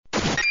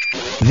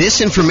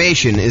This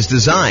information is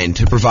designed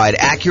to provide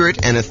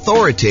accurate and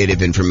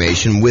authoritative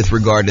information with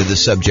regard to the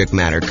subject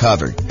matter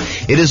covered.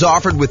 It is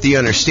offered with the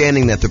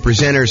understanding that the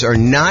presenters are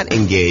not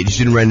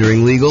engaged in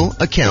rendering legal,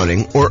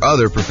 accounting, or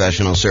other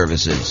professional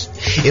services.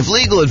 If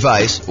legal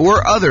advice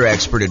or other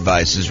expert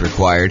advice is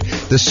required,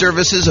 the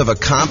services of a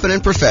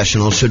competent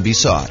professional should be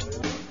sought.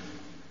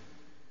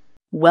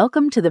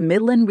 Welcome to the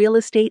Midland Real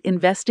Estate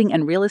Investing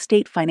and Real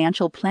Estate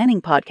Financial Planning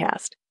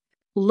Podcast.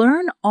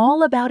 Learn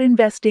all about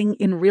investing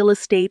in real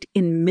estate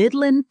in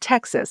Midland,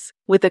 Texas,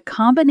 with a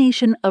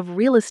combination of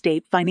real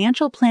estate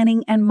financial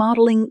planning and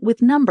modeling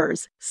with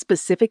numbers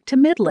specific to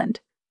Midland,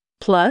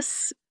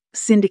 plus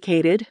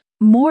syndicated,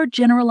 more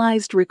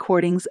generalized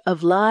recordings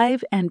of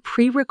live and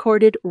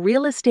pre-recorded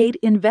real estate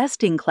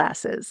investing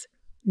classes,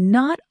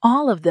 not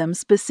all of them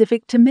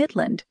specific to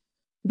Midland.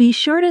 Be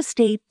sure to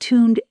stay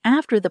tuned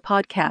after the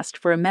podcast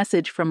for a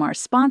message from our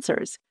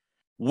sponsors.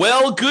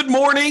 Well, good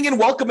morning and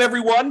welcome,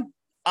 everyone.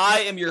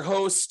 I am your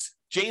host,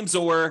 James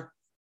Orr,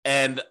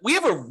 and we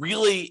have a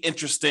really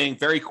interesting,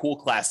 very cool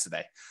class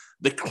today.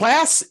 The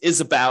class is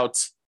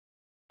about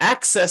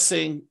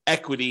accessing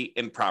equity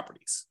in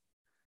properties.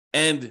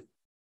 And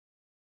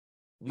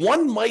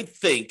one might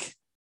think,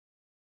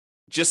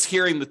 just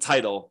hearing the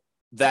title,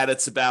 that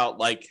it's about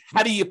like,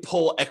 how do you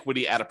pull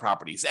equity out of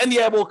properties? And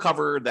yeah, we'll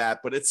cover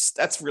that, but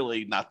that's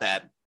really not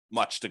that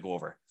much to go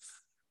over.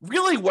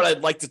 Really, what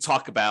I'd like to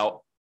talk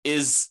about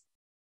is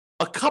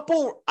a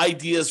couple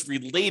ideas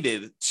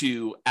related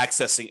to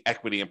accessing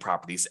equity in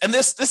properties. And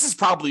this is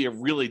probably a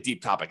really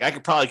deep topic. I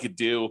could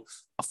do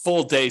a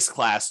full day's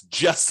class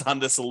just on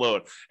this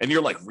alone. And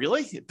you're like,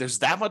 really? There's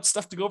that much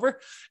stuff to go over?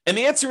 And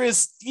the answer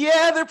is,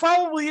 yeah, there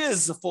probably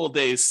is a full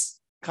day's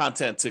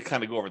content to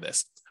kind of go over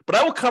this. But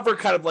I will cover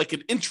kind of like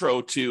an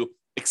intro to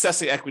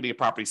accessing equity in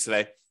properties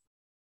today.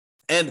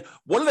 And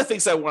one of the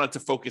things I wanted to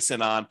focus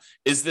in on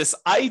is this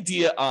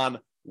idea on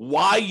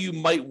why you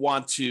might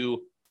want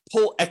to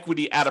pull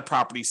equity out of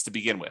properties to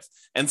begin with.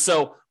 And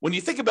so when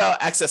you think about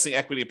accessing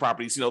equity in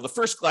properties, the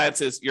first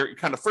glance is your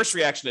kind of first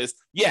reaction is,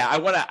 yeah,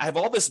 I have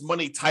all this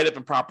money tied up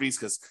in properties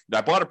because I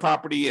bought a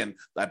property and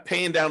I'm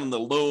paying down on the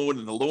loan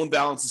and the loan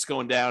balance is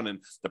going down and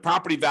the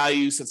property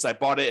value since I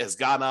bought it has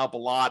gone up a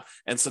lot.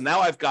 And so now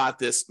I've got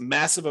this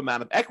massive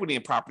amount of equity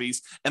in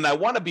properties and I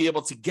want to be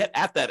able to get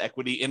at that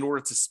equity in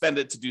order to spend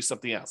it to do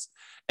something else.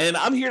 And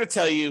I'm here to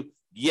tell you,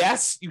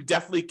 yes, you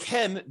definitely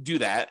can do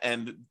that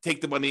and take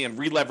the money and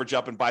re-leverage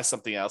up and buy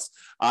something else.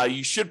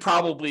 You should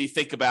probably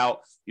think about,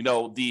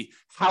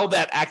 how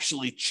that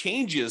actually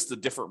changes the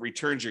different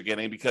returns you're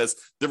getting, because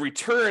the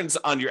returns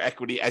on your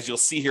equity, as you'll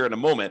see here in a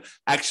moment,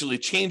 actually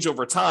change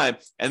over time.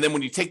 And then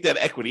when you take that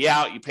equity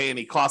out, you pay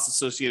any costs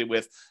associated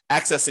with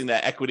accessing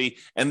that equity,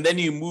 and then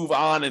you move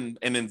on and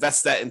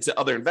invest that into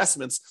other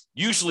investments,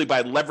 usually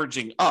by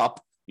leveraging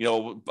up,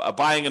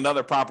 buying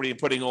another property and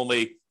putting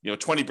only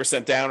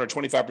 20% down or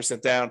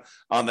 25% down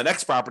on the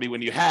next property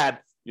when you had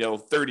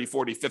 30,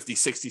 40, 50,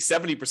 60,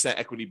 70%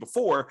 equity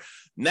before.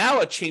 Now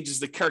it changes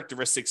the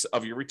characteristics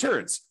of your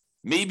returns.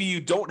 Maybe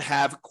you don't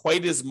have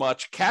quite as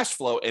much cash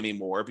flow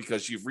anymore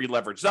because you've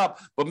re-leveraged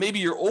up, but maybe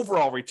your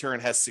overall return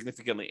has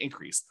significantly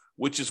increased,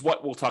 which is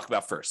what we'll talk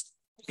about first.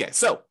 Okay,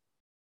 so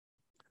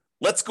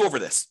let's go over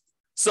this.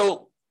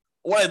 So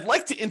what I'd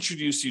like to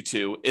introduce you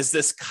to is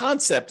this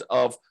concept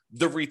of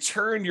the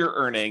return you're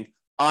earning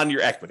on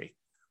your equity.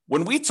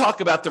 When we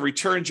talk about the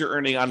returns you're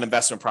earning on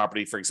investment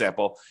property, for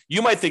example,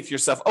 you might think to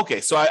yourself, okay,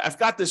 so I've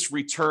got this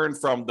return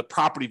from the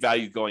property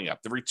value going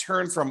up, the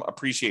return from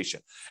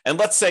appreciation. And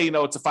let's say,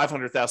 it's a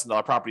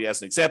 $500,000 property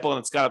as an example, and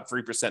it's got up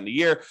 3% a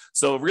year.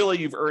 So really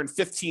you've earned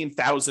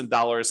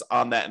 $15,000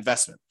 on that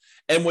investment.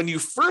 And when you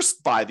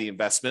first buy the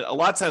investment, a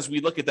lot of times we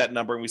look at that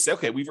number and we say,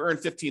 okay, we've earned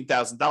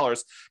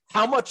 $15,000.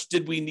 How much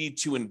did we need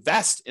to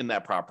invest in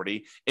that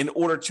property in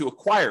order to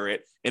acquire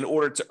it, in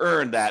order to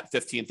earn that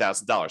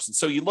 $15,000? And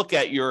so you look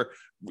at your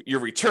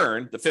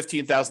return, the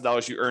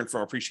 $15,000 you earned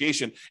from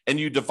appreciation, and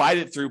you divide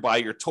it through by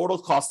your total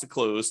cost to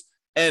close,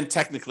 and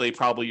technically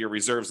probably your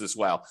reserves as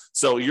well.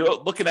 So you're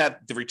looking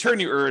at the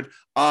return you earned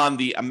on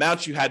the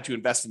amount you had to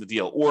invest in the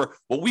deal, or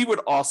what we would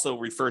also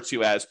refer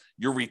to as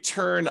your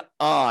return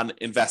on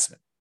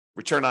investment.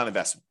 Return on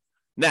investment.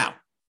 Now,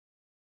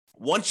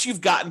 once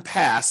you've gotten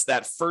past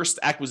that first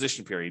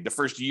acquisition period, the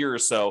first year or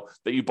so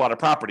that you bought a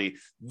property,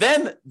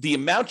 then the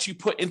amount you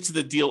put into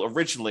the deal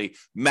originally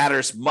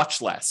matters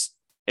much less.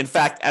 In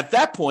fact, at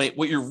that point,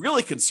 what you're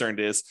really concerned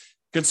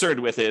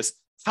with is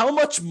how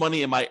much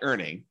money am I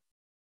earning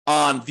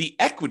on the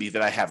equity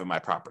that I have in my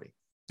property?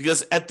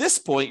 Because at this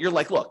point, you're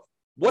like, look,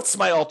 what's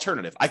my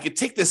alternative? I could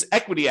take this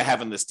equity I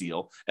have in this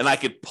deal and I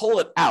could pull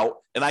it out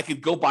and I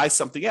could go buy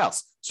something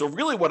else. So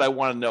really what I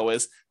want to know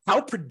is, how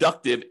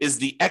productive is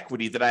the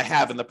equity that I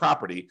have in the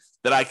property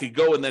that I could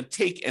go and then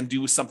take and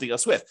do something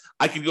else with?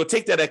 I could go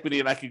take that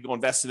equity and I could go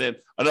invest it in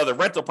another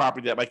rental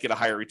property that might get a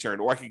higher return,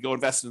 or I could go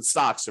invest in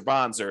stocks or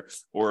bonds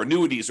or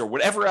annuities or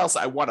whatever else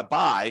I want to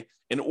buy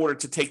in order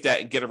to take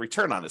that and get a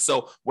return on it.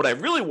 So what I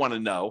really want to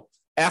know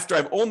after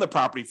I've owned the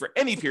property for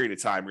any period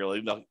of time,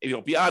 really,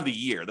 beyond a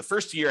year. The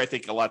first year, I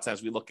think a lot of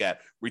times we look at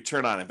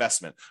return on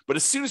investment. But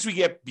as soon as we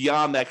get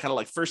beyond that kind of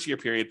like first year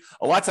period,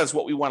 a lot of times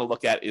what we want to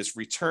look at is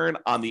return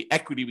on the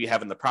equity we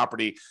have in the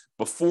property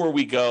before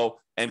we go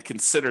and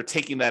consider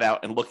taking that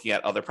out and looking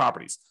at other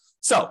properties.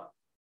 So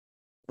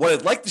what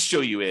I'd like to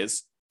show you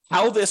is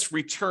how this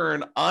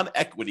return on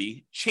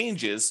equity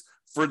changes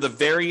for the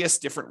various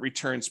different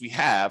returns we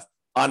have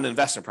on an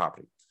investment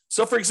property.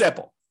 So for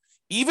example,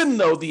 even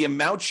though the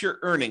amount you're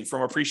earning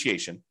from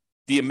appreciation,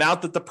 the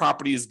amount that the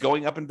property is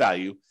going up in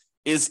value,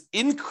 is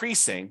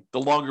increasing the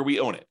longer we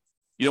own it.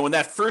 In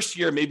that first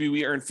year, maybe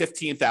we earned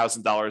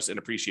 $15,000 in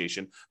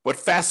appreciation, but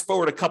fast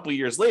forward a couple of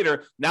years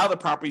later, now the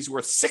property's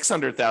worth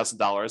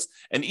 $600,000.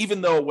 And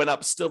even though it went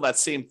up still that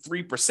same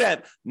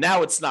 3%,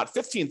 now it's not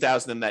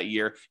 $15,000 in that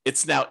year,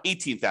 it's now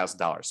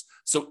 $18,000.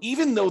 So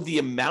even though the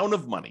amount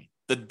of money,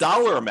 the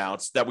dollar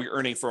amounts that we're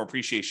earning from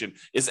appreciation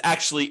is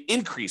actually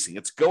increasing,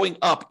 it's going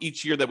up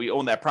each year that we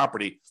own that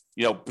property,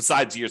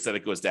 besides years that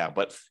it goes down.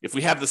 But if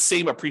we have the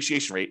same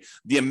appreciation rate,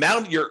 the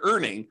amount you're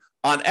earning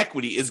on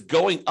equity is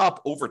going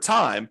up over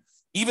time,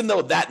 even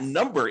though that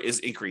number is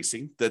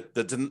increasing,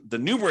 the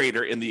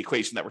numerator in the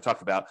equation that we're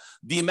talking about,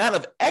 the amount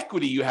of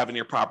equity you have in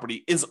your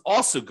property is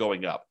also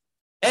going up.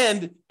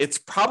 And it's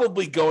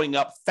probably going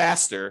up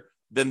faster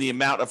than the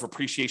amount of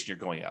appreciation you're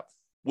going up,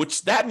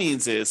 which that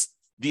means is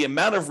the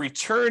amount of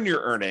return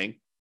you're earning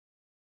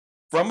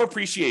from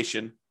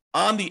appreciation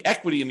on the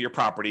equity in your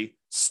property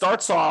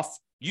starts off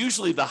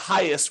usually the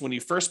highest when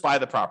you first buy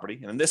the property.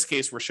 And in this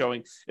case, we're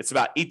showing it's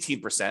about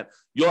 18%.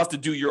 You'll have to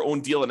do your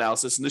own deal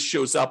analysis. And this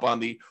shows up on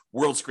the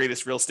world's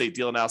greatest real estate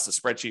deal analysis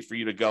spreadsheet for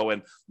you to go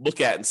and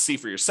look at and see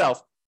for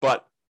yourself.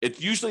 But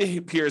it usually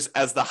appears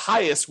as the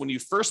highest when you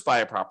first buy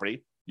a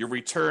property, your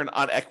return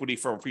on equity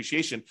from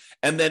appreciation,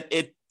 and then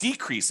it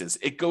decreases.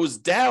 It goes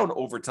down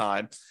over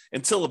time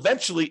until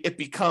eventually it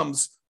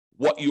becomes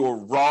what your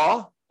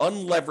raw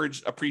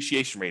unleveraged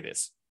appreciation rate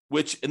is,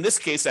 which in this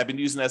case, I've been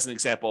using as an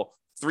example,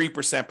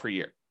 3% per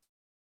year.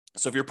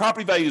 So if your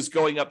property value is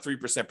going up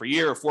 3% per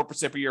year or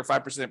 4% per year,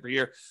 5% per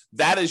year,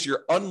 that is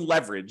your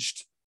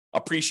unleveraged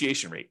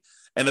appreciation rate.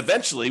 And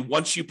eventually,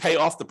 once you pay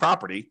off the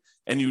property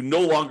and you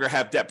no longer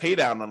have debt pay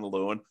down on the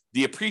loan,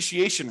 the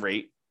appreciation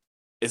rate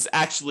is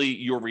actually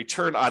your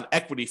return on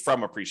equity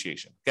from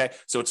appreciation. Okay.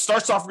 So it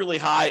starts off really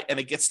high and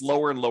it gets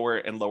lower and lower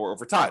and lower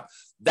over time.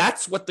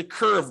 That's what the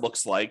curve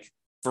looks like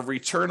for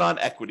return on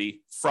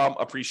equity from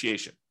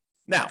appreciation.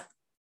 Now,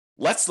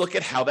 let's look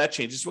at how that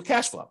changes with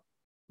cash flow.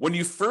 When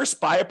you first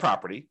buy a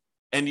property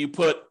and you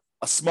put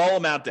a small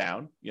amount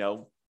down,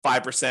 5%,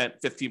 15%,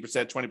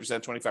 20%,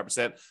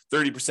 25%,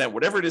 30%,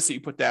 whatever it is that you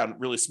put down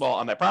really small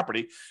on that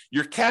property,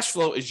 your cash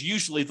flow is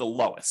usually the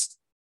lowest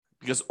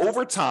because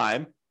over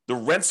time, the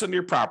rents on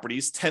your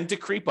properties tend to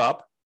creep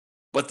up,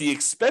 but the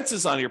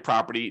expenses on your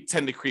property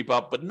tend to creep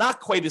up, but not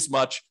quite as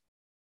much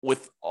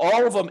with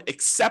all of them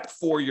except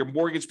for your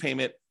mortgage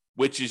payment,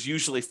 which is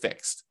usually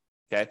fixed.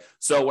 Okay.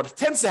 So what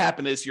tends to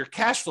happen is your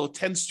cash flow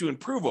tends to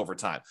improve over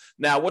time.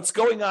 Now, what's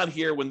going on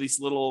here when these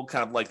little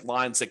kind of like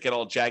lines that get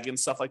all jagged and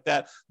stuff like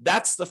that,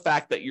 that's the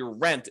fact that your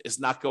rent is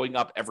not going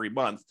up every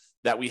month,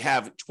 that we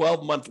have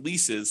 12-month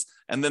leases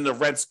and then the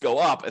rents go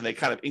up and they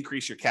kind of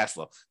increase your cash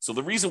flow. So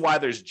the reason why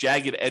there's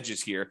jagged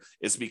edges here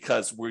is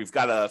because we've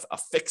got a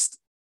fixed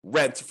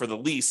rent for the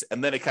lease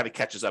and then it kind of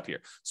catches up here.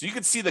 So you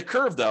can see the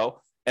curve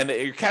though, and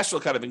your cash flow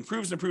kind of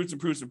improves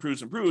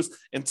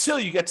until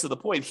you get to the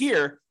point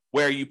here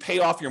where you pay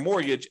off your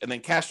mortgage and then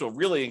cash flow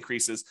really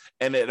increases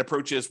and it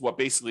approaches what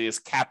basically is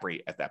cap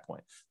rate at that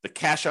point. The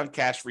cash on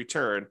cash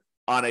return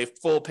on a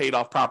full paid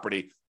off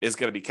property is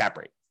going to be cap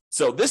rate.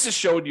 So this is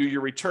showing you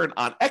your return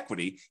on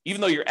equity.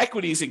 Even though your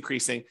equity is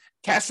increasing,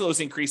 cash flow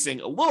is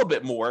increasing a little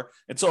bit more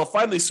until it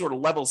finally sort of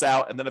levels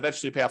out and then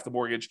eventually pay off the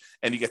mortgage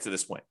and you get to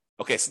this point.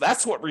 Okay, so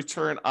that's what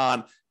return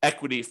on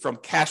equity from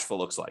cash flow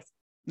looks like.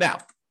 Now,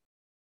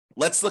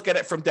 let's look at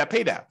it from debt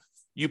pay down.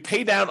 You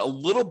pay down a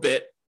little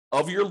bit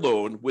of your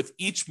loan with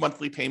each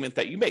monthly payment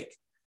that you make.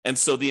 And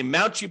so the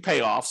amount you pay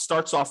off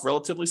starts off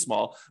relatively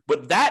small,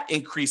 but that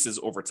increases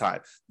over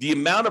time. The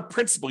amount of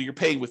principal you're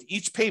paying with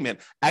each payment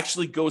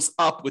actually goes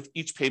up with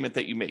each payment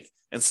that you make.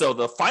 And so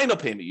the final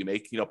payment you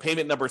make,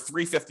 payment number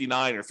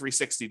 359 or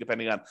 360,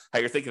 depending on how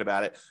you're thinking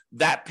about it,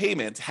 that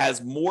payment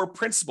has more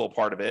principal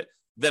part of it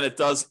than it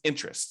does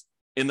interest.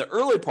 In the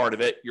early part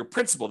of it, your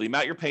principal, the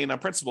amount you're paying on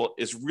principal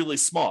is really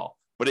small,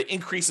 but it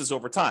increases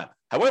over time.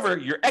 However,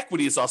 your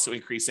equity is also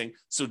increasing.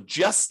 So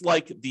just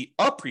like the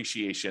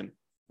appreciation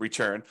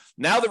return,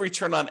 now the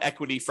return on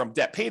equity from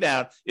debt pay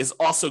down is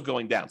also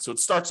going down. So it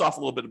starts off a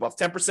little bit above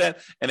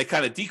 10% and it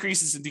kind of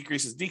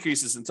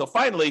decreases until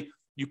finally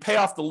you pay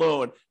off the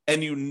loan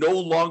and you no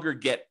longer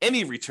get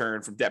any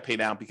return from debt pay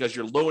down because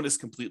your loan is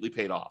completely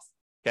paid off.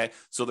 Okay.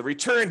 So the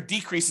return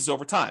decreases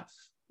over time.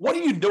 What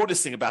are you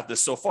noticing about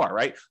this so far,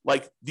 right?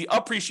 Like the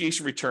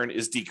appreciation return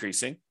is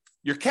decreasing.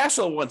 Your cash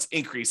flow one's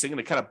increasing and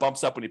it kind of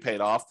bumps up when you pay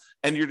it off.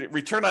 And your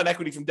return on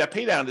equity from debt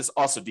pay down is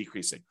also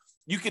decreasing.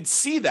 You can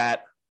see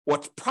that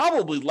what's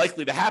probably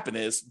likely to happen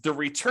is the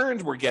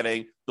returns we're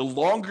getting, the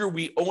longer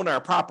we own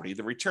our property,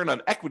 the return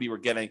on equity we're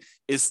getting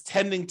is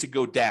tending to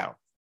go down.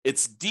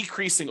 It's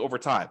decreasing over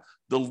time.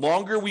 The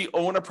longer we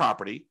own a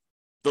property,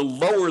 the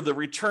lower the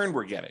return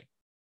we're getting,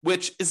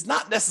 which is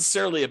not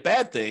necessarily a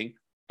bad thing,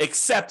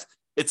 except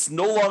it's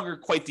no longer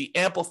quite the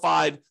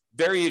amplified,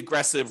 very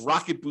aggressive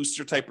rocket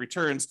booster type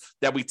returns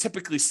that we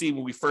typically see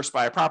when we first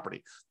buy a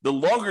property. The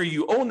longer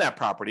you own that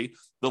property,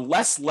 the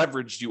less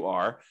leveraged you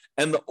are,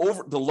 and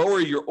the lower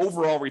your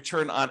overall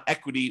return on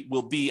equity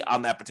will be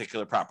on that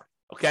particular property.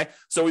 Okay,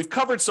 so we've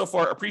covered so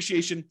far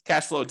appreciation,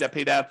 cash flow, debt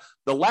pay down.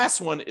 The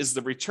last one is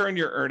the return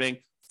you're earning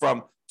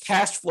from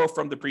cash flow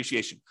from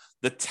depreciation,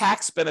 the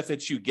tax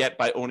benefits you get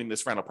by owning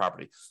this rental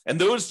property. And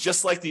those,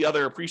 just like the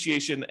other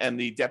appreciation and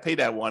the debt pay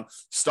down one,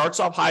 starts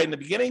off high in the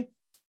beginning,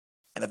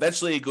 and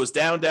eventually it goes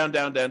down, down,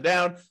 down, down,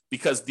 down,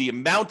 because the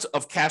amount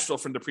of cash flow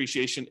from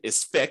depreciation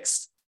is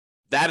fixed.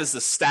 That is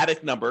a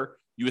static number.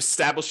 You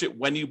establish it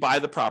when you buy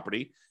the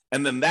property,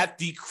 and then that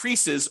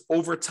decreases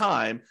over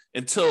time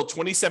until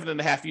 27 and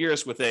a half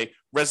years with a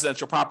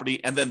residential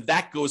property, and then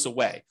that goes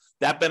away.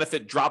 That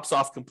benefit drops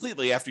off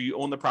completely after you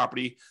own the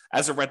property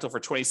as a rental for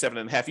 27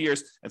 and a half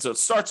years, and so it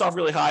starts off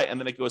really high, and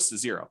then it goes to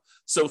zero.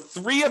 So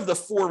 3 of the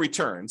 4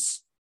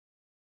 returns,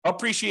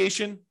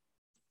 appreciation,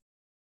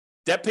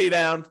 debt pay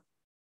down,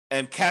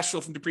 and cash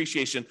flow from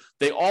depreciation,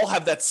 they all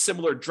have that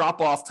similar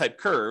drop-off type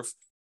curve,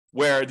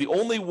 where the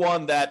only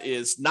one that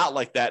is not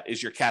like that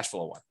is your cash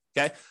flow one.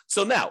 Okay,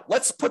 so now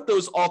let's put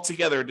those all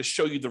together to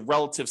show you the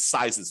relative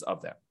sizes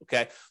of them.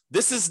 Okay,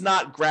 this is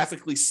not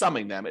graphically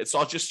summing them, it's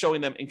all just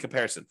showing them in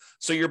comparison.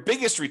 So your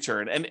biggest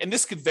return, and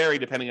this could vary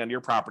depending on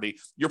your property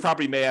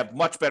may have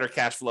much better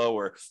cash flow,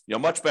 or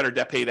much better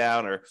debt pay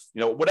down, or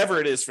whatever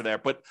it is for there.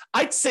 But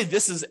I'd say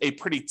this is a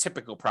pretty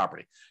typical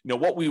property,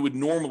 what we would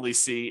normally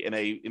see in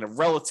a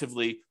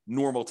relatively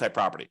normal type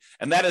property.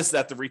 And that is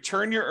that the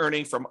return you're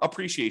earning from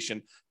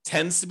appreciation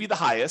tends to be the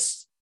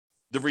highest.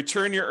 The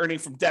return you're earning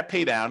from debt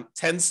pay down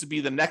tends to be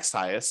the next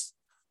highest.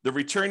 The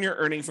return you're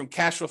earning from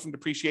cash flow from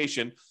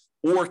depreciation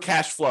or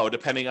cash flow,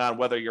 depending on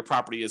whether your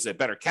property is a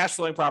better cash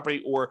flowing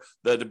property or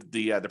the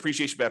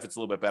depreciation benefit's a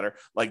little bit better.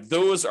 Like,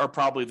 those are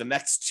probably the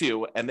next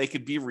 2, and they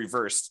could be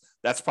reversed.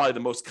 That's probably the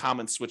most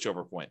common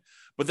switchover point.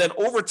 But then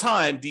over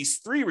time, these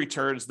 3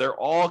 returns, they're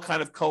all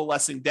kind of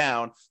coalescing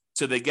down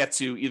till they get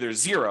to either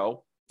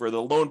zero for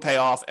the loan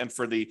payoff and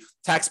for the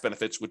tax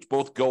benefits, which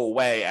both go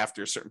away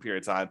after a certain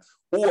period of time,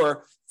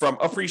 or from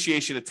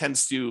appreciation, it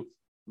tends to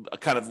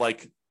kind of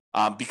like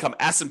become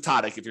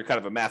asymptotic. If you're kind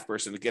of a math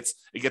person, it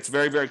gets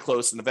very, very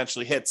close and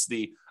eventually hits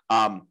the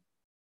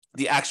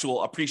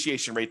actual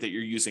appreciation rate that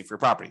you're using for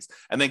properties.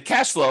 And then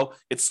cash flow,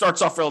 it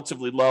starts off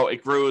relatively low,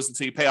 it grows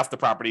until you pay off the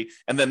property,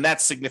 and then that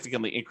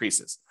significantly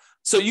increases.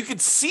 So you can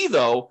see,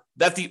 though,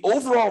 that the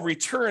overall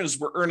returns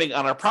we're earning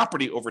on our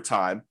property over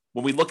time,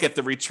 when we look at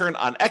the return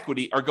on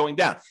equity, are going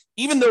down,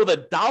 even though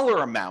the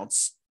dollar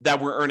amounts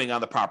that we're earning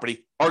on the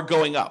property are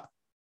going up,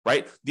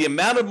 right? The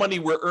amount of money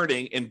we're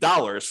earning in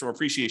dollars from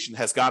appreciation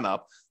has gone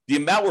up. The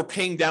amount we're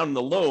paying down in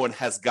the loan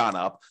has gone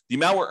up. The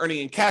amount we're earning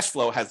in cash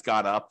flow has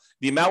gone up.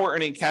 The amount we're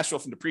earning in cash flow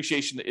from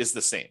depreciation is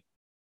the same.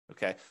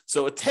 Okay,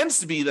 so it tends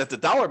to be that the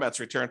dollar amounts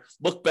return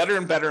look better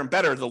and better and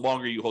better the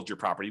longer you hold your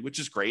property, which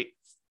is great.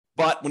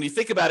 But when you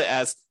think about it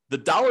as the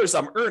dollars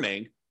I'm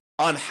earning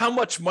on how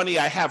much money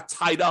I have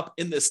tied up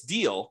in this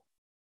deal,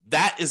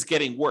 that is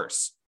getting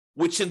worse,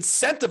 which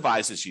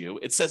incentivizes you.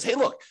 It says, hey,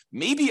 look,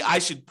 maybe I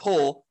should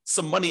pull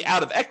some money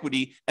out of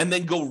equity and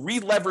then go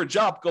re-leverage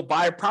up, go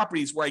buy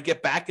properties where I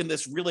get back in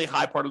this really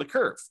high part of the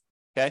curve.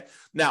 Okay,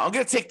 now I'm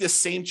going to take this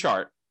same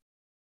chart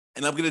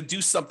and I'm going to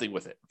do something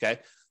with it. Okay,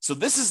 so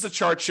this is the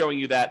chart showing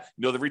you that,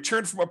 the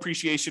return from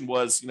appreciation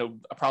was,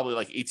 probably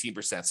like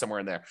 18%, somewhere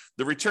in there.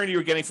 The return you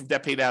were getting from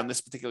debt pay down in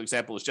this particular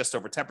example is just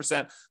over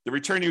 10%. The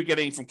return you were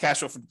getting from cash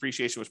flow from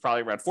depreciation was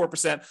probably around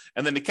 4%.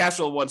 And then the cash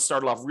flow one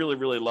started off really,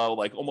 really low,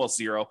 like almost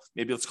zero.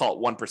 Maybe let's call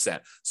it 1%.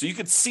 So you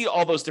could see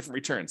all those different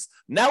returns.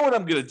 Now what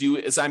I'm going to do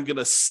is I'm going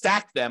to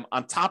stack them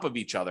on top of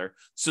each other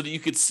so that you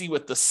could see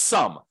what the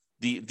sum,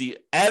 the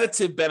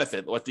additive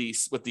benefit, what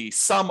the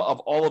sum of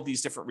all of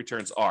these different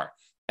returns are.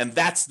 And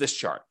that's this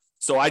chart.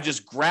 So I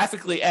just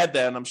graphically add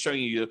that, and I'm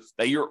showing you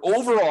that your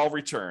overall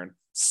return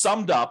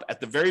summed up at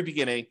the very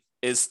beginning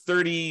is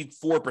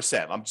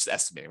 34%. I'm just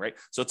estimating, right?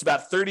 So it's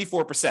about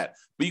 34%.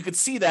 But you could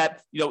see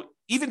that,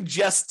 even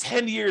just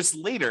 10 years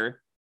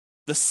later,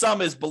 the sum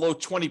is below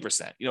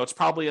 20%. It's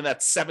probably in that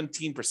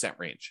 17%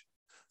 range.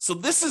 So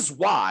this is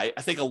why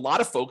I think a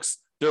lot of folks,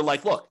 they're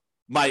like, look,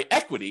 my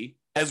equity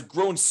has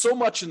grown so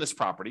much in this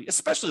property,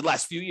 especially the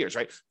last few years,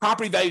 right?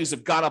 Property values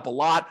have gone up a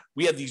lot.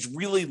 We have these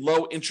really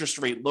low interest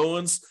rate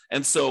loans.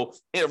 And so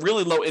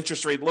really low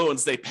interest rate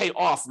loans, they pay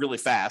off really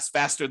fast,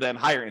 faster than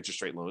higher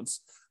interest rate loans.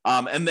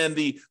 And then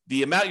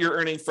the amount you're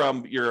earning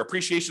from your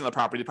appreciation of the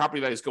property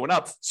value is going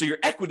up. So your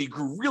equity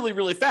grew really,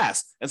 really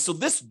fast. And so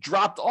this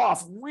dropped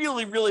off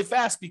really, really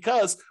fast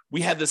because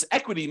we had this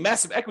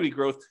massive equity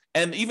growth.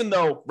 And even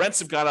though rents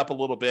have gone up a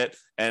little bit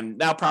and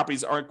now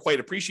properties aren't quite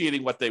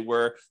appreciating what they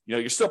were,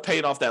 you're still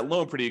paying off that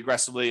loan pretty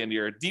aggressively and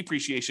your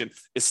depreciation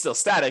is still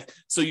static.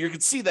 So you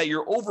can see that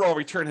your overall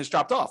return has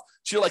dropped off.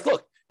 So you're like,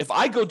 look, if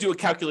I go do a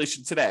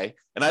calculation today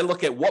and I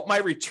look at what my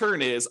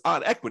return is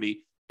on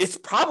equity, it's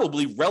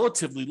probably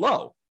relatively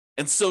low.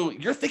 And so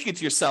you're thinking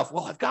to yourself,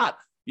 well, I've got,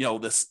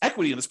 this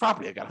equity in this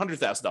property. I got $100,000,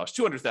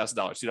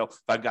 $200,000. If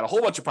I've got a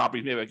whole bunch of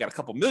property, maybe I've got a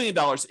couple $1 million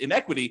in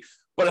equity.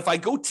 But if I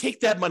go take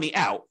that money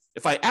out,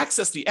 if I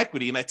access the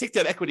equity and I take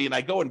that equity and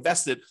I go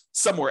invest it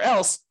somewhere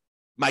else,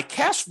 my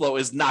cash flow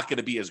is not going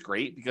to be as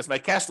great because my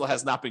cash flow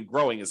has not been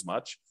growing as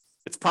much.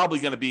 It's probably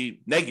going to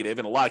be negative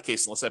in a lot of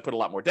cases unless I put a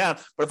lot more down.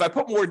 But if I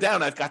put more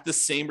down, I've got the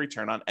same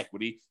return on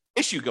equity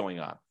issue going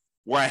on,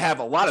 where I have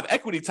a lot of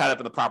equity tied up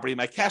in the property,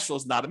 my cash flow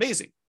is not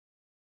amazing.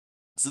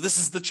 So this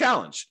is the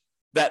challenge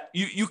that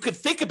you could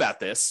think about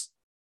this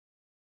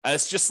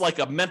as just like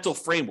a mental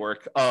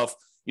framework of,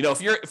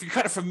 if you're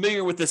kind of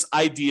familiar with this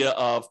idea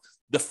of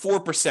the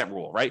 4%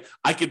 rule, right?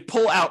 I could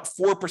pull out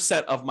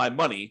 4% of my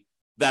money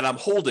that I'm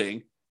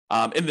holding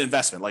in the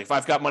investment. Like if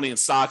I've got money in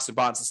stocks and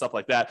bonds and stuff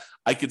like that,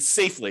 I could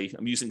safely,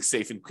 I'm using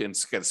safe in kind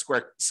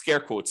of scare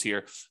quotes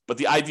here, but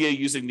the idea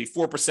using the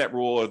 4%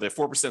 rule or the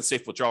 4%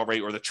 safe withdrawal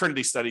rate or the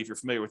Trinity study, if you're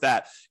familiar with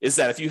that, is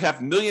that if you have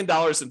 $1 million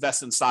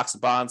invested in stocks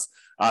and bonds,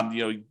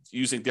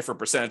 using different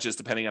percentages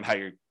depending on how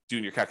you're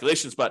doing your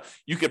calculations, but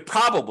you could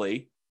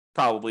probably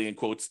in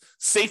quotes,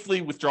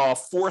 safely withdraw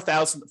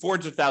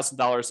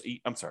 $40,000 a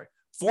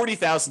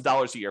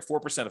year,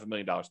 4% of $1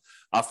 million,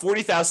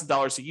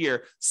 $40,000 a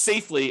year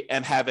safely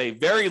and have a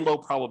very low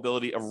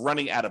probability of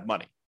running out of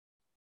money.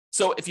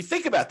 So if you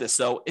think about this,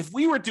 though, if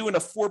we were doing a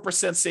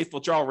 4% safe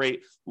withdrawal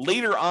rate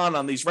later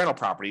on these rental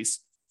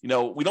properties,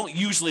 we don't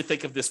usually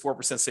think of this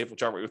 4% safe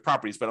withdrawal rate with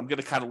properties, but I'm going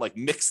to kind of like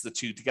mix the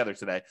two together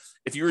today.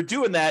 If you were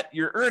doing that,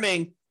 you're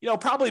earning,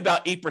 probably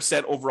about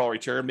 8% overall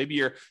return. Maybe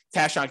your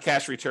cash on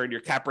cash return,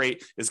 your cap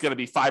rate is going to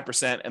be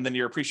 5%, and then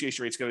your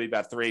appreciation rate is going to be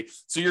about 3%.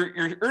 So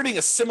you're earning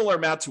a similar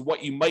amount to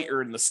what you might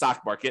earn in the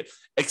stock market,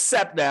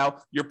 except now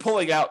you're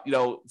pulling out,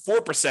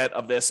 4%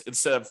 of this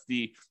instead of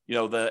the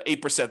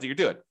 8% that you're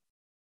doing.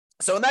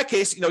 So in that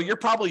case, you're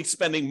probably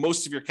spending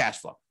most of your cash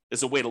flow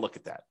is a way to look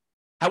at that.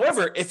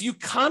 However, if you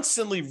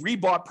constantly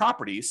rebought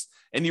properties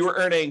and you were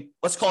earning,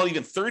 let's call it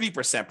even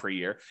 30% per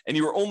year, and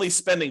you were only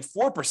spending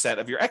 4%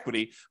 of your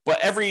equity, but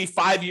every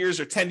 5 years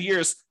or 10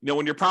 years,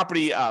 when your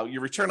property, your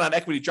return on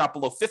equity dropped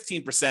below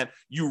 15%,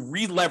 you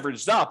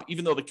re-leveraged up,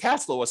 even though the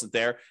cash flow wasn't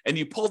there, and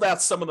you pulled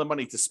out some of the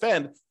money to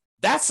spend.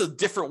 That's a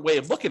different way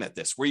of looking at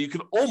this, where you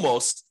could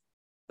almost,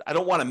 I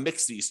don't want to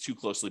mix these too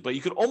closely, but you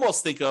could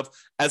almost think of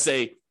as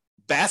a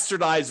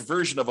bastardized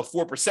version of a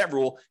 4%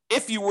 rule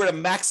if you were to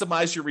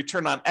maximize your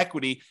return on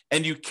equity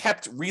and you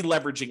kept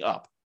re-leveraging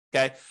up,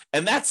 okay?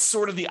 And that's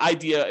sort of the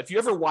idea. If you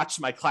ever watched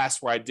my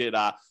class where I did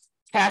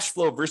cash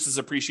flow versus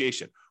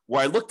appreciation,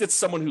 where I looked at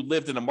someone who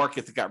lived in a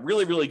market that got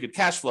really, really good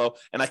cash flow,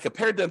 and I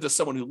compared them to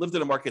someone who lived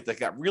in a market that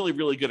got really,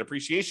 really good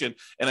appreciation,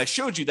 and I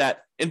showed you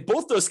that in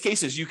both those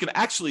cases, you can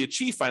actually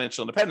achieve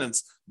financial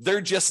independence.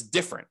 They're just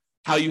different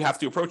how you have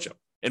to approach them.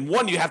 And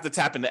one, you have to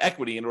tap into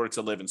equity in order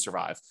to live and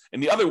survive.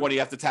 And the other one, you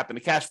have to tap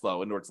into cash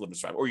flow in order to live and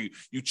survive. Or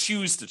you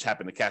choose to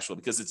tap into cash flow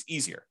because it's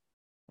easier,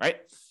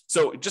 right?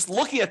 So just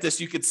looking at this,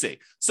 you could see.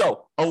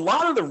 So a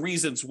lot of the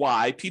reasons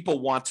why people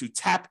want to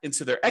tap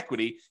into their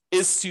equity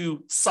is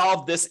to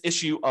solve this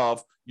issue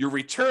of your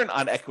return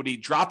on equity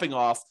dropping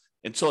off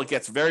until it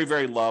gets very,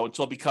 very low,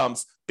 until it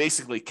becomes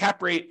basically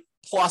cap rate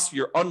plus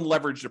your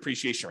unleveraged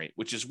depreciation rate,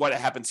 which is what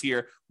happens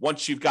here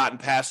once you've gotten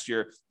past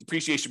your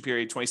depreciation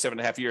period, 27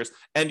 and a half years,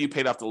 and you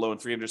paid off the loan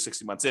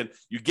 360 months in.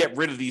 You get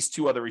rid of these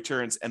two other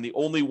returns, and the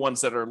only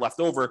ones that are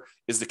left over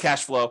is the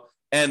cash flow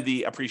and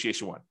the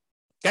appreciation one.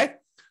 Okay?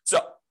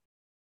 So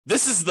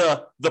this is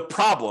the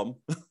problem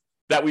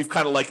that we've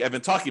kind of like I've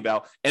been talking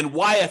about, and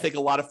why I think a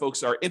lot of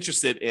folks are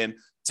interested in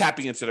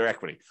tapping into their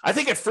equity. I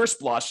think at first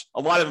blush, a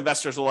lot of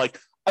investors are like,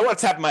 I want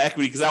to tap my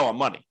equity because I want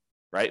money.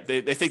 Right?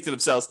 They think to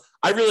themselves,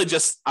 I'm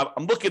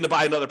looking to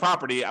buy another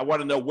property. I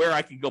want to know where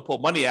I can go pull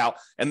money out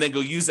and then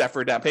go use that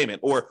for a down payment.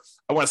 Or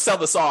I want to sell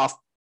this off,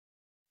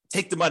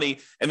 take the money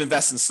and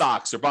invest in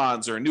stocks or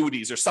bonds or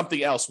annuities or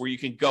something else where you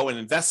can go and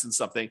invest in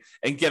something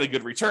and get a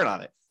good return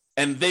on it.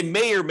 And they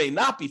may or may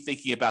not be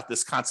thinking about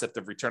this concept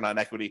of return on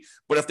equity.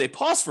 But if they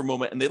pause for a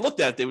moment and they looked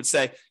at it, they would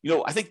say,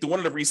 I think one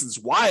of the reasons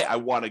why I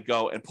want to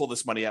go and pull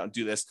this money out and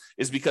do this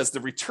is because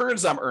the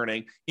returns I'm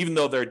earning, even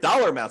though their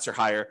dollar amounts are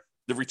higher,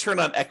 the return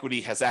on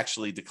equity has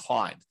actually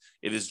declined.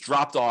 It has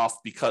dropped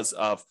off because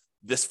of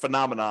this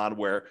phenomenon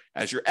where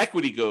as your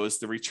equity goes,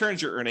 the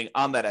returns you're earning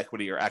on that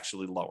equity are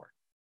actually lower.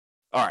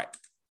 All right.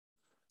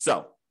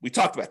 So we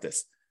talked about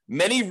this.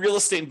 Many real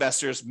estate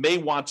investors may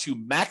want to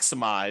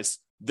maximize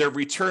their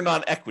return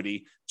on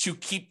equity to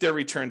keep their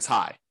returns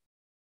high.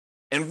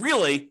 And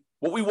really,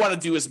 what we want to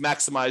do is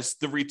maximize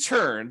the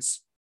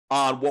returns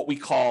on what we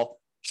call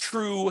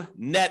true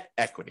net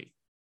equity.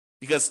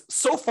 Because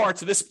so far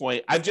to this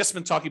point, I've just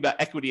been talking about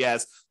equity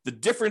as the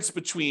difference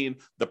between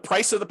the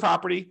price of the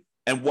property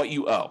and what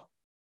you owe.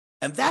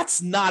 And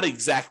that's not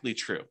exactly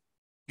true.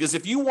 Because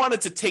if you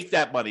wanted to take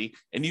that money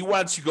and you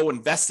wanted to go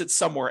invest it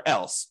somewhere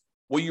else,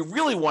 what you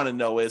really want to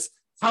know is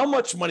how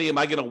much money am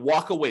I going to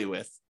walk away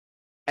with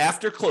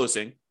after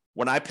closing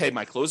when I pay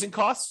my closing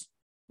costs,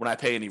 when I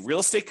pay any real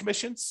estate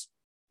commissions,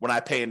 when I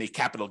pay any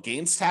capital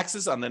gains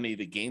taxes on any of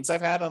the gains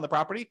I've had on the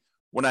property,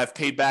 when I've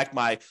paid back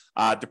my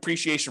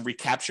depreciation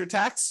recapture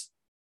tax.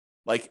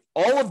 Like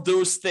all of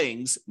those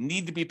things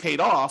need to be paid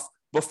off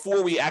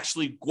before we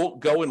actually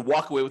go and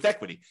walk away with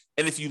equity.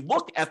 And if you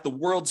look at the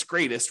world's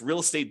greatest real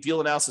estate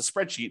deal analysis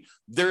spreadsheet,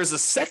 there is a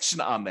section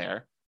on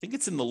there, I think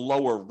it's in the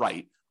lower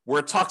right,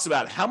 where it talks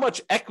about how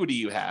much equity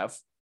you have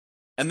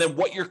and then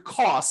what your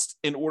cost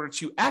in order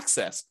to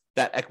access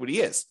that equity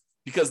is.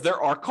 Because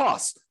there are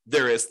costs.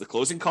 There is the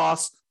closing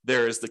costs,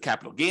 there is the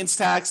capital gains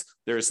tax,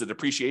 there is the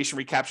depreciation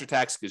recapture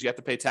tax, because you have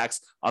to pay tax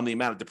on the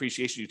amount of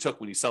depreciation you took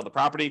when you sell the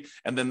property,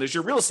 and then there's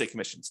your real estate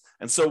commissions.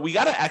 And so we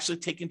got to actually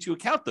take into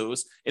account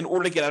those in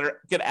order to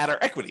get at our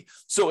equity.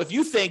 So if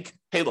you think,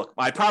 hey, look,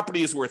 my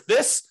property is worth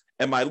this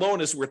and my loan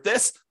is worth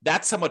this,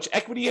 that's how much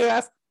equity you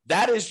have.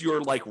 That is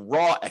your like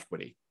raw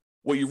equity.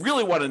 What you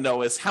really want to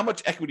know is how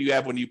much equity you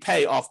have when you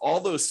pay off all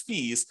those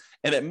fees,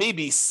 and it may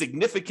be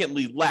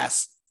significantly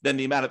less than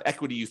the amount of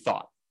equity you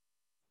thought.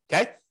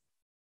 Okay?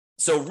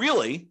 So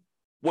really,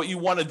 what you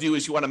want to do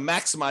is you want to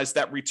maximize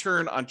that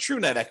return on true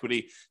net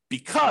equity,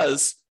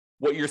 because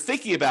what you're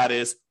thinking about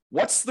is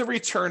what's the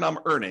return I'm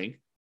earning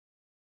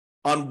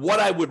on what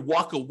I would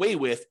walk away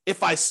with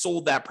if I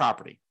sold that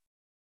property?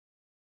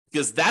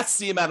 Because that's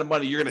the amount of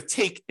money you're going to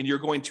take and you're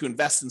going to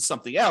invest in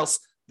something else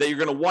that you're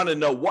going to want to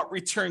know what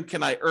return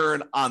can I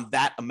earn on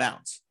that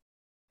amount.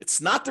 It's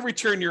not the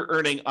return you're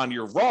earning on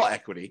your raw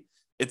equity.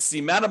 It's the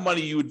amount of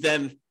money you would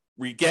then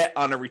get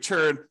on a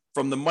return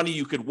from the money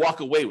you could walk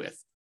away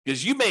with.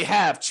 Because you may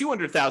have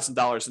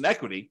 $200,000 in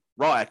equity,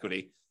 raw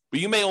equity, but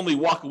you may only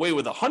walk away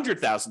with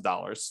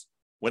 $100,000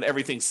 when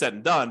everything's said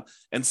and done.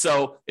 And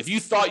so if you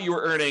thought you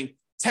were earning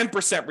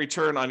 10%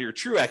 return on your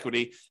true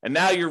equity, and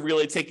now you're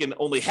really taking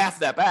only half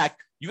that back,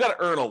 you got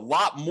to earn a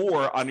lot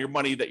more on your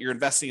money that you're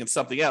investing in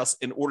something else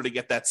in order to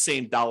get that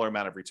same dollar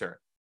amount of return.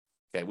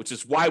 Okay, which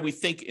is why we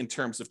think in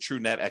terms of true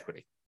net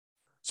equity.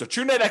 So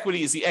true net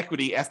equity is the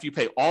equity after you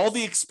pay all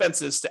the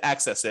expenses to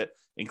access it,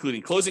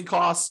 including closing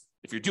costs.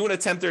 If you're doing a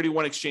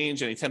 1031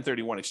 exchange, any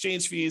 1031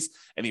 exchange fees,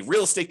 any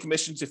real estate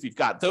commissions, if you've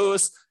got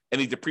those,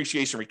 any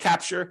depreciation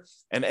recapture,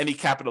 and any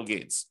capital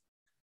gains.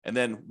 And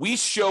then we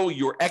show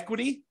your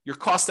equity, your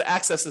cost to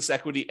access this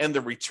equity, and the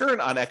return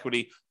on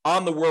equity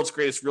on the world's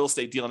greatest real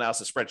estate deal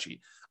analysis spreadsheet.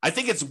 I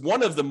think it's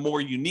one of the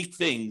more unique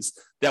things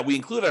that we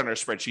include on our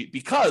spreadsheet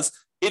because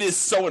it is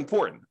so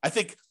important. I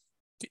think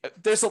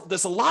there's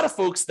a lot of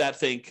folks that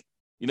think,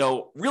 you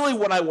know, really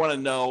what I want to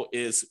know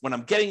is when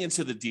I'm getting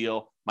into the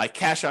deal, my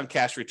cash on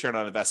cash return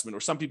on investment, or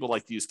some people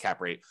like to use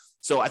cap rate.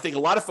 So I think a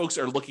lot of folks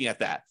are looking at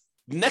that.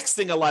 Next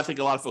thing I think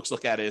a lot of folks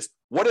look at is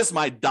what is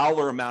my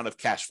dollar amount of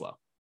cash flow?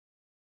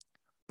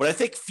 But I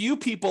think few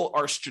people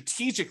are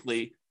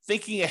strategically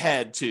thinking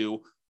ahead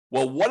to,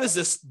 well, what does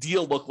this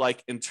deal look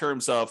like in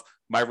terms of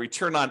my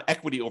return on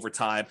equity over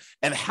time?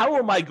 And how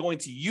am I going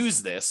to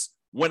use this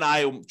when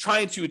I'm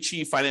trying to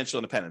achieve financial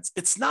independence?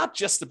 It's not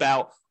just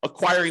about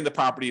acquiring the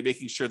property and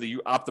making sure that you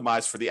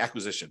optimize for the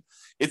acquisition.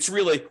 It's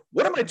really,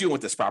 what am I doing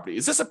with this property?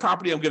 Is this a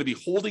property I'm going to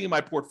be holding in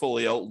my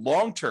portfolio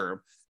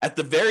long-term at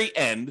the very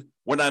end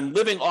when I'm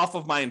living off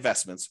of my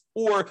investments?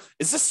 Or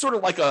is this sort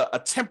of like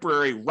a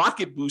temporary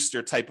rocket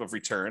booster type of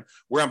return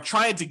where I'm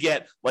trying to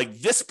get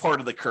like this part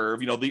of the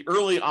curve, you know, the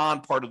early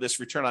on part of this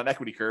return on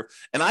equity curve.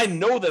 And I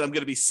know that I'm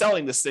going to be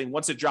selling this thing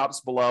once it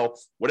drops below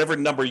whatever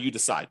number you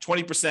decide,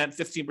 20%,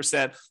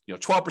 15%,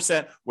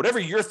 12%, whatever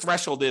your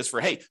threshold is for,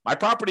 hey, my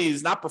property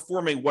is not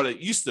performing what it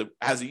used to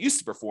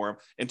perform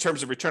in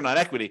terms of return on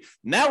equity.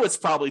 Now it's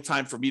probably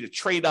time for me to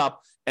trade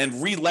up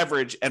and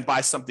re-leverage and buy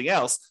something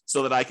else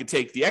so that I can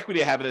take the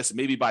equity I have in this and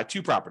maybe buy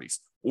 2 properties,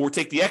 or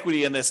take the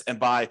equity in this and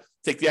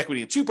take the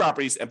equity in 2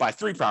 properties and buy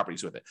 3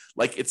 properties with it.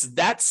 Like, it's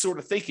that sort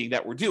of thinking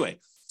that we're doing.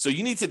 So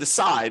you need to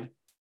decide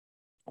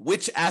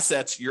which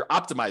assets you're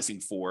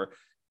optimizing for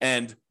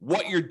and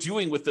what you're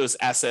doing with those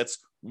assets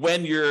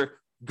when you're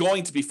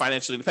going to be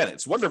financially independent.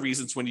 It's one of the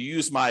reasons when you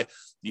use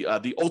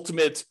the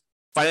ultimate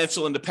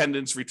financial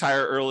independence,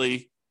 retire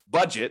early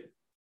budget,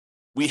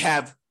 we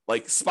have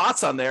like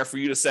spots on there for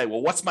you to say,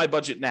 well, what's my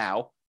budget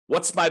now?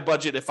 What's my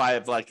budget if I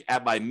have like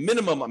at my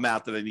minimum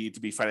amount that I need to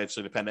be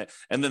financially independent?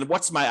 And then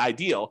what's my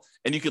ideal?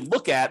 And you can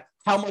look at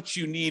how much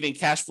you need in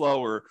cash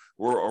flow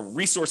or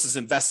resources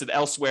invested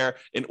elsewhere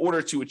in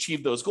order to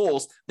achieve those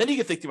goals. Then you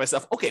can think to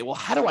myself, okay, well,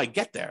 how do I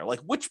get there? Like,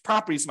 which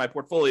properties in my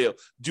portfolio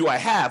do I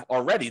have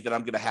already that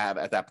I'm going to have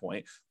at that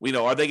point? You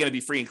know, are they going to be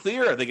free and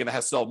clear? Are they going to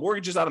have sell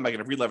mortgages on them? Am I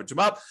going to re-leverage them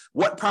up?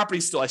 What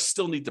properties do I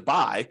still need to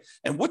buy?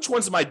 And which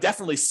ones am I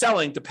definitely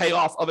selling to pay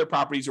off other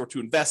properties or to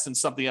invest in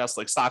something else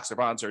like stocks or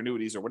bonds or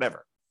annuities or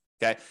whatever?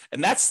 Okay.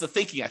 And that's the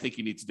thinking I think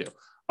you need to do.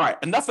 All right.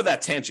 Enough of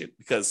that tangent,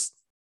 because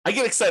I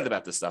get excited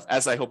about this stuff,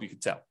 as I hope you can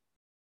tell.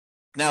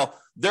 Now,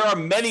 there are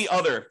many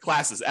other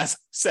classes, as I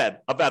said,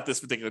 about this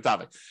particular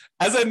topic.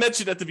 As I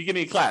mentioned at the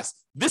beginning of class,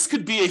 this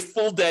could be a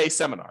full day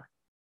seminar.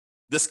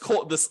 This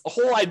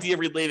whole idea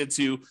related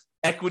to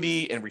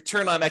equity and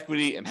return on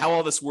equity and how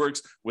all this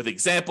works with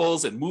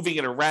examples and moving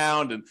it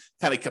around and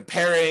kind of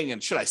comparing,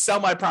 and should I sell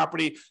my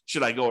property?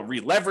 Should I go and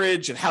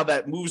re-leverage, and how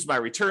that moves my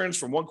returns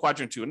from one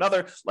quadrant to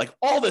another? Like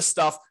all this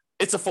stuff,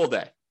 it's a full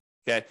day.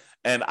 Okay.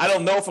 And I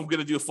don't know if I'm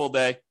going to do a full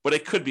day, but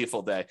it could be a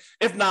full day.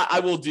 If not,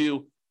 I will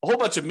do a whole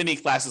bunch of mini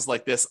classes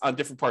like this on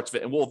different parts of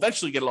it, and we'll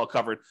eventually get it all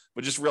covered,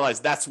 but just realize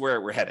that's where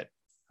we're headed.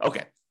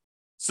 Okay.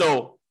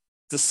 So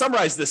to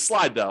summarize this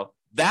slide though,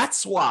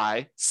 that's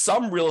why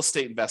some real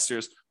estate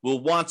investors will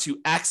want to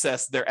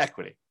access their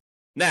equity.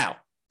 Now,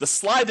 the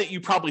slide that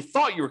you probably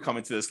thought you were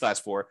coming to this class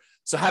for.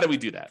 So how do we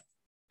do that?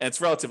 And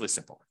it's relatively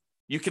simple.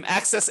 You can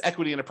access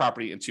equity in a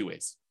property in two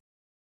ways.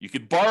 You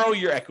could borrow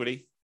your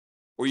equity,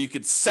 or you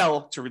could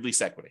sell to release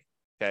equity.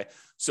 Okay.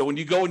 So when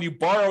you go and you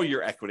borrow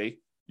your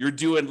equity, you're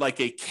doing like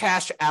a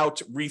cash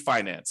out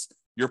refinance.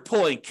 You're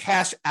pulling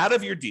cash out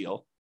of your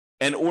deal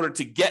in order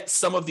to get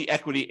some of the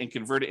equity and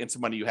convert it into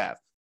money you have.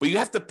 But you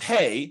have to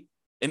pay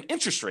an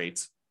interest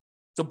rate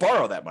to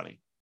borrow that money.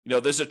 You know,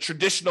 there's a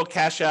traditional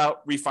cash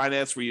out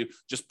refinance where you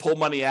just pull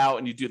money out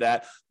and you do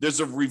that.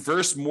 There's a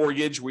reverse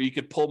mortgage where you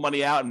could pull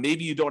money out and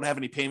maybe you don't have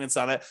any payments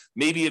on it.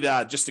 Maybe it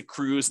just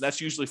accrues. And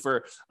that's usually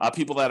for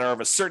people that are of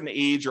a certain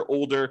age or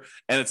older,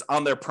 and it's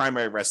on their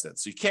primary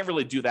residence. So you can't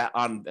really do that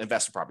on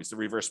investment properties, the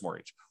reverse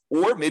mortgage.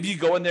 Or maybe you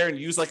go in there and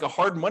use like a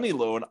hard money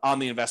loan on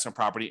the investment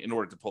property in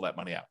order to pull that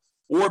money out.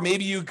 Or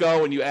maybe you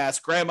go and you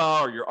ask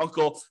grandma or your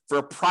uncle for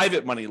a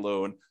private money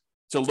loan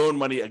to loan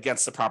money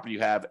against the property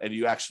you have, and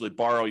you actually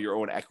borrow your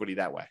own equity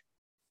that way.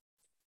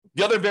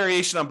 The other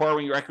variation on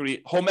borrowing your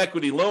equity, home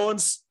equity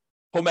loans,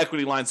 home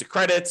equity lines of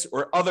credit,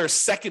 or other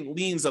second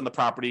liens on the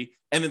property.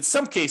 And in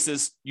some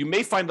cases, you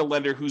may find a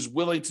lender who's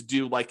willing to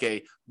do like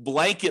a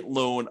blanket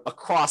loan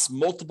across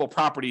multiple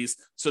properties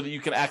so that you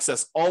can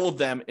access all of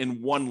them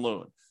in one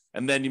loan.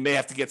 And then you may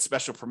have to get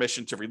special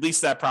permission to release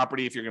that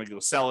property if you're going to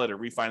go sell it or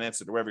refinance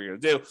it or whatever you're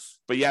going to do.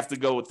 But you have to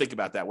go and think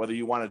about that, whether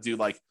you want to do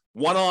like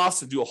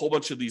one-offs and do a whole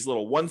bunch of these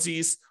little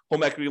onesies,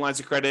 home equity lines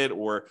of credit,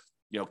 or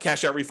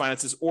cash out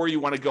refinances, or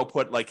you want to go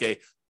put like a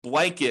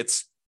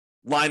blanket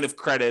line of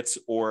credit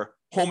or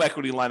home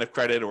equity line of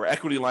credit or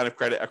equity line of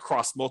credit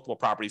across multiple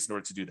properties in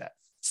order to do that.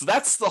 So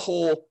that's the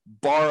whole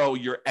borrow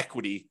your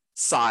equity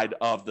side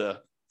of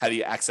the how do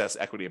you access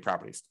equity in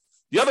properties.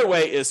 The other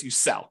way is you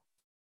sell.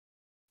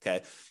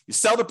 Okay, you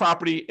sell the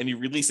property and you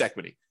release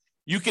equity.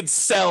 You can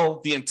sell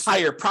the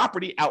entire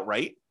property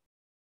outright,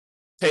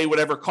 pay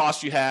whatever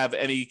cost you have,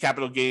 any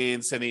capital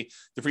gains, any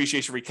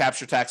depreciation,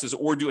 recapture taxes,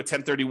 or do a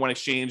 1031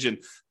 exchange and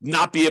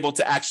not be able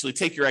to actually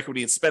take your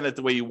equity and spend it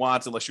the way you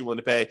want unless you're willing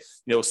to pay,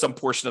 some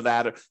portion of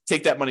that, or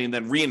take that money and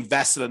then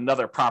reinvest in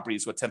another property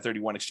is what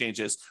 1031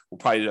 exchange is. We'll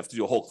probably have to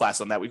do a whole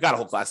class on that. We've got a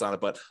whole class on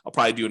it, but I'll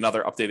probably do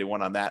another updated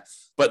one on that.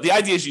 But the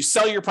idea is you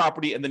sell your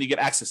property and then you get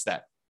access to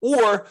that.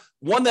 Or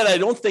one that I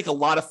don't think a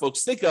lot of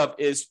folks think of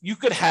is you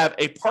could have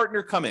a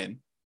partner come in,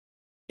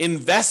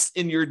 invest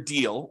in your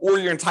deal or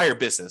your entire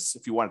business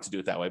if you wanted to do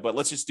it that way. But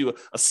let's just do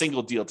a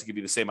single deal to give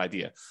you the same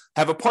idea.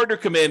 Have a partner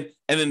come in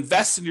and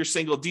invest in your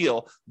single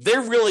deal.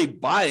 They're really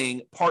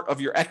buying part of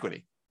your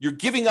equity. You're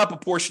giving up a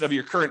portion of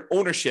your current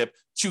ownership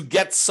to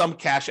get some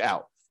cash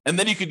out. And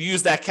then you could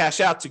use that cash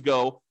out to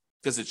go,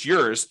 because it's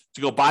yours,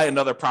 to go buy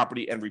another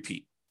property and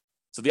repeat.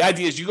 So the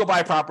idea is you go buy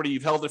a property,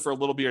 you've held it for a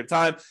little bit of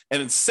time,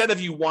 and instead of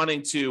you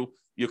wanting to,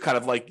 kind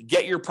of like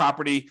get your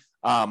property,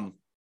 I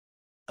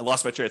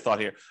lost my train of thought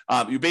here.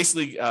 You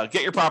basically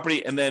get your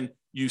property and then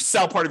you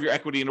sell part of your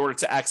equity in order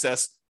to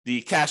access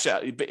the cash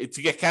out,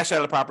 to get cash out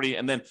of the property,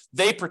 and then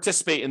they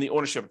participate in the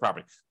ownership of the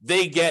property.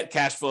 They get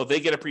cash flow, they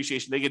get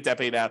appreciation, they get debt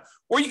paid out,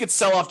 or you could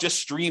sell off just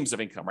streams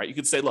of income, right? You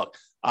could say, look,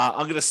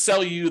 I'm going to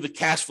sell you the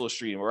cash flow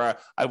stream, or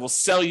I will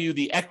sell you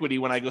the equity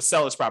when I go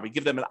sell this property,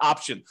 give them an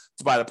option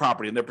to buy the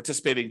property, and they're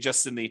participating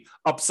just in the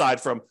upside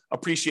from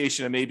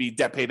appreciation and maybe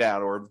debt paid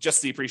out or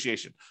just the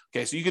appreciation.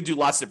 Okay, so you could do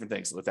lots of different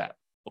things with that.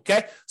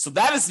 Okay, so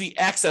that is the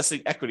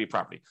accessing equity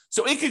property.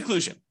 So in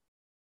conclusion,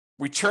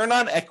 return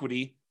on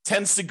equity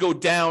tends to go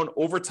down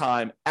over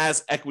time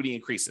as equity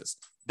increases.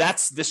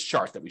 That's this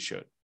chart that we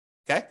showed.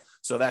 Okay,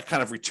 so that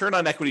kind of return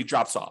on equity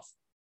drops off.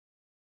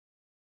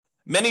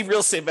 Many real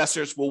estate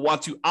investors will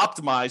want to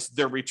optimize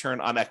their return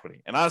on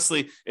equity. And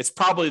honestly, it's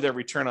probably their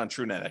return on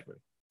true net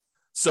equity.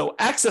 So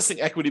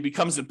accessing equity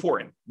becomes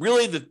important.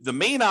 Really, the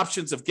main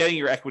options of getting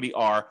your equity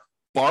are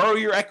borrow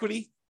your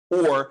equity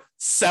or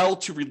sell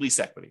to release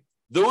equity.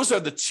 Those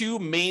are the two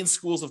main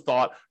schools of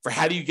thought for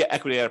how do you get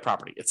equity out of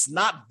property. It's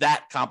not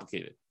that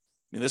complicated.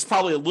 I mean, there's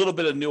probably a little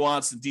bit of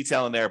nuance and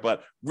detail in there,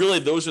 but really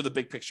those are the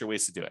big picture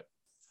ways to do it.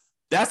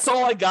 That's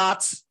all I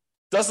got.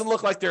 Doesn't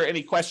look like there are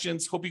any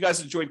questions. Hope you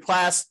guys enjoyed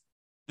class.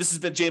 This has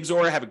been James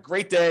Orr. Have a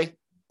great day.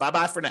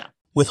 Bye-bye for now.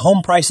 With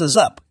home prices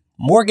up,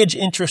 mortgage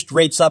interest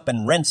rates up,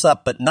 and rents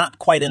up, but not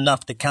quite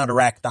enough to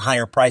counteract the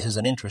higher prices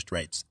and interest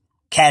rates,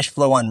 cash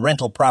flow on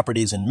rental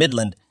properties in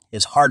Midland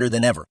is harder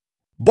than ever.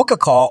 Book a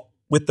call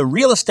with the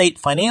Real Estate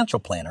Financial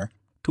Planner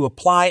to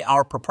apply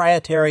our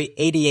proprietary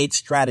 88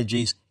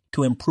 strategies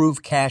to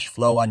improve cash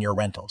flow on your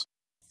rentals.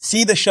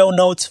 See the show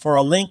notes for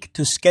a link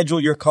to schedule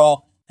your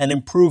call and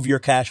improve your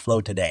cash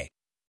flow today.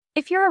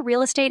 If you're a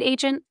real estate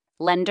agent,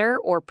 lender,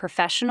 or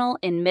professional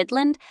in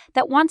Midland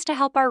that wants to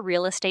help our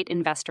real estate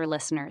investor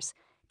listeners,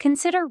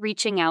 consider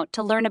reaching out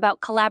to learn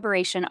about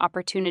collaboration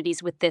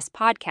opportunities with this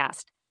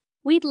podcast.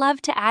 We'd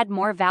love to add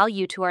more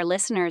value to our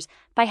listeners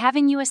by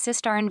having you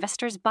assist our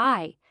investors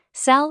buy,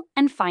 sell,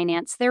 and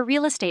finance their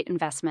real estate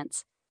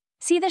investments.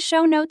 See the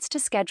show notes to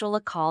schedule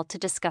a call to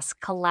discuss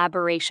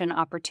collaboration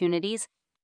opportunities